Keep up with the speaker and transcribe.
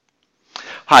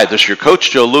Hi, this is your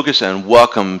coach, Joe Lucas, and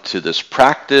welcome to this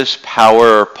Practice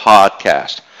Power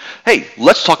podcast. Hey,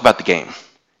 let's talk about the game.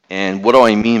 And what do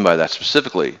I mean by that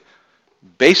specifically?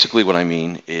 Basically, what I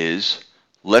mean is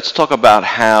let's talk about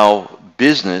how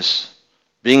business,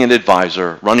 being an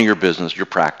advisor, running your business, your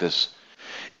practice,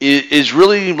 is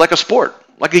really like a sport,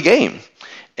 like a game.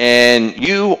 And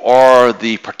you are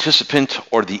the participant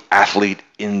or the athlete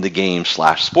in the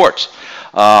game/sports.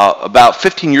 About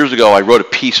 15 years ago, I wrote a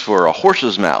piece for A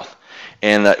Horse's Mouth,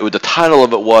 and the title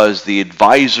of it was "The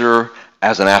Advisor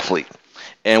as an Athlete."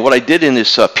 And what I did in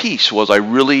this piece was I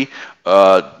really,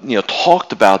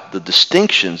 talked about the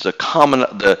distinctions,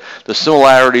 the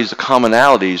similarities, the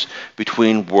commonalities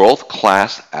between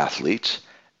world-class athletes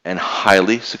and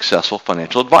highly successful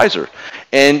financial advisor.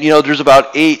 And, there's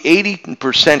about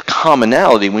 80%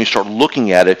 commonality when you start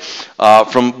looking at it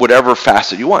from whatever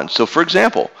facet you want. So, for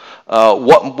example,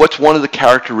 what's one of the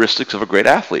characteristics of a great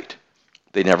athlete?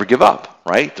 They never give up,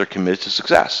 right? They're committed to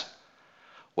success.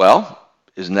 Well,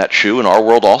 isn't that true in our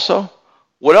world also?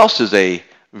 What else is a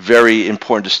very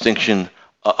important distinction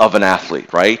of an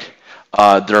athlete, right?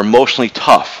 They're emotionally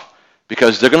tough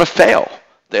because they're going to fail.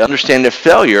 They understand that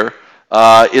failure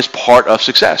is part of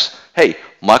success. Hey,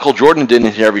 Michael Jordan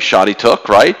didn't hit every shot he took,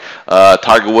 right?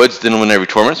 Tiger Woods didn't win every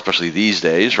tournament, especially these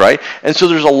days, right? And so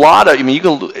there's a lot of,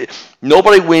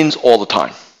 nobody wins all the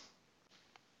time.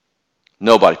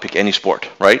 Nobody, pick any sport,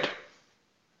 right?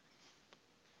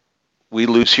 We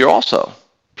lose here also.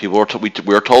 People are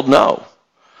we're told no.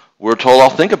 We're told I'll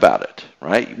think about it,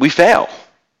 right? We fail.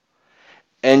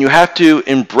 And you have to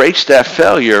embrace that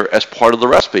failure as part of the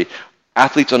recipe.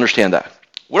 Athletes understand that.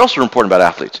 What else is important about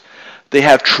athletes? They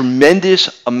have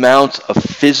tremendous amounts of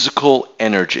physical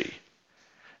energy.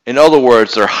 In other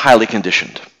words, they're highly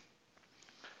conditioned.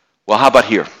 Well, how about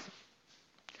here?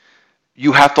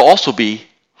 You have to also be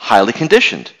highly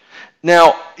conditioned.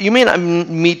 Now, you may not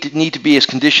need to be as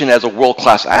conditioned as a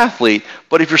world-class athlete,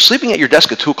 but if you're sleeping at your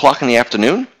desk at 2 o'clock in the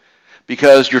afternoon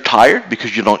because you're tired,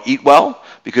 because you don't eat well,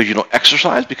 because you don't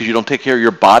exercise, because you don't take care of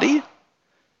your body,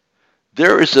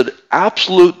 there is an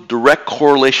absolute direct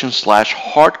correlation /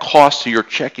 hard cost to your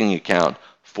checking account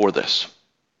for this.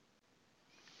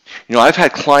 I've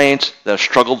had clients that have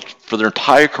struggled for their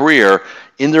entire career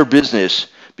in their business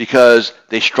because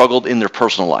they struggled in their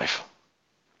personal life,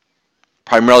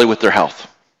 primarily with their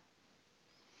health.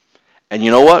 And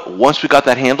you know what? Once we got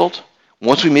that handled,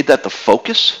 once we made that the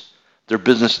focus, their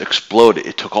business exploded.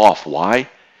 It took off. Why?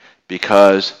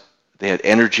 Because they had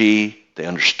energy, they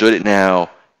understood it now.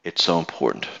 It's so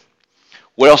important.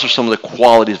 What else are some of the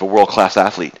qualities of a world-class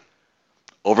athlete?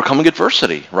 Overcoming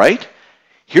adversity, right?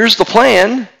 Here's the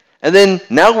plan, and then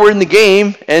now we're in the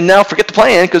game, and now forget the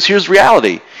plan because here's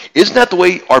reality. Isn't that the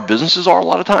way our businesses are a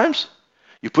lot of times?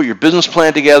 You put your business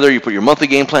plan together, you put your monthly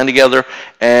game plan together,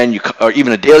 or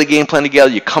even a daily game plan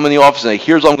together. You come in the office and say,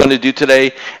 here's what I'm going to do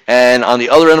today, and on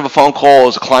the other end of a phone call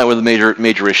is a client with a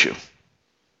major issue,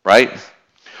 right?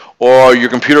 Or your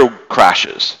computer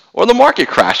crashes, or the market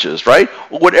crashes, right?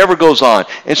 Or whatever goes on.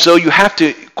 And so you have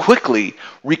to quickly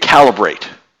recalibrate.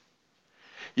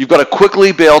 You've got to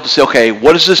quickly be able to say, okay,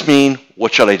 what does this mean?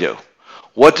 What should I do?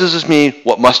 What does this mean?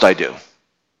 What must I do?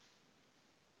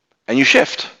 And you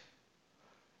shift.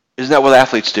 Isn't that what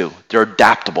athletes do? They're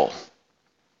adaptable.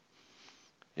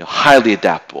 Highly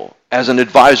adaptable. As an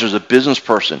advisor, as a business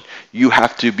person, you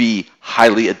have to be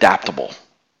highly adaptable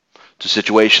to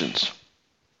situations.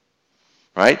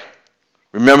 Right?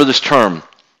 Remember this term,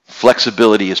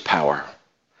 flexibility is power.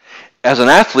 As an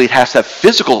athlete has to have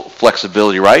physical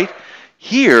flexibility, right?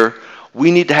 Here,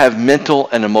 we need to have mental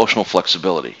and emotional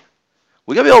flexibility.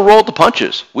 We got to be able to roll with the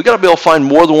punches. We got to be able to find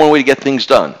more than one way to get things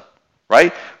done,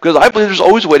 right? Because I believe there's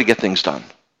always a way to get things done.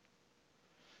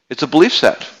 It's a belief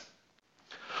set.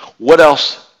 What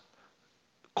else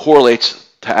correlates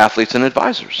to athletes and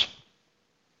advisors?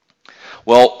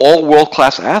 Well, all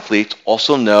world-class athletes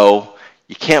also know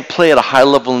you can't play at a high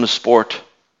level in the sport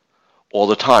all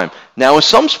the time. Now, in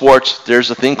some sports, there's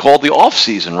a thing called the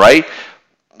off-season, right?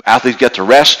 Athletes get to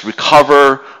rest,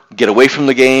 recover, get away from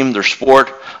the game, their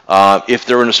sport. If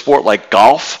they're in a sport like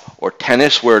golf or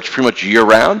tennis, where it's pretty much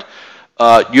year-round,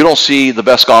 you don't see the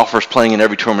best golfers playing in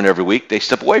every tournament every week. They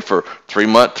step away for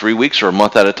 3 weeks or a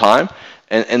month at a time,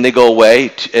 and they go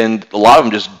away. And a lot of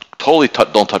them just totally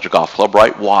don't touch a golf club,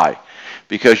 right? Why?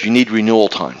 Because you need renewal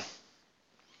time.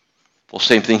 Well,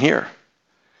 same thing here.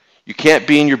 You can't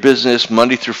be in your business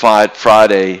Monday through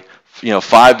Friday,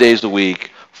 5 days a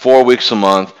week, 4 weeks a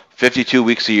month, 52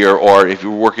 weeks a year, or if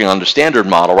you're working on the standard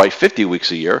model, right, 50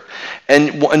 weeks a year,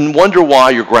 and wonder why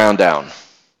you're ground down.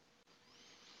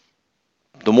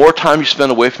 The more time you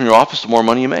spend away from your office, the more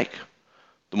money you make.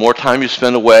 The more time you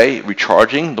spend away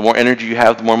recharging, the more energy you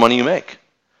have, the more money you make.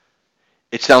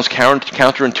 It sounds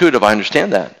counterintuitive, I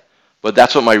understand that. But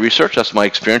that's what my research, that's my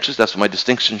experiences, that's what my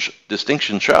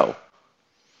distinctions show.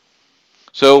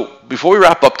 So before we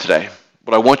wrap up today,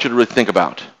 what I want you to really think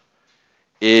about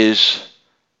is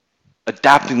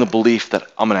adapting the belief that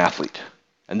I'm an athlete,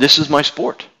 and this is my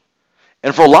sport.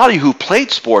 And for a lot of you who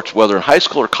played sports, whether in high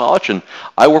school or college, and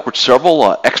I work with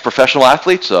several ex-professional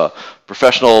athletes,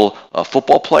 professional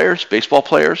football players, baseball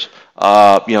players,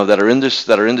 that are in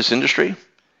this industry,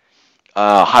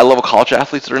 high-level college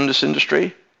athletes that are in this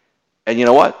industry, and you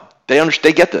know what?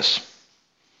 They get this,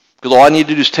 because all I need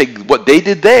to do is take what they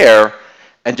did there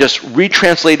and just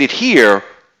retranslate it here,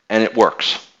 and it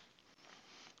works.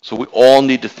 So we all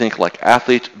need to think like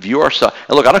athletes, view ourselves.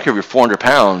 And look, I don't care if you're 400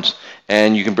 pounds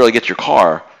and you can barely get to your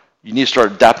car. You need to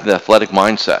start adapting the athletic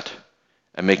mindset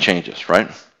and make changes, right?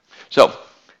 So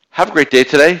have a great day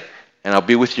today, and I'll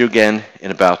be with you again in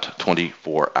about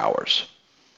 24 hours.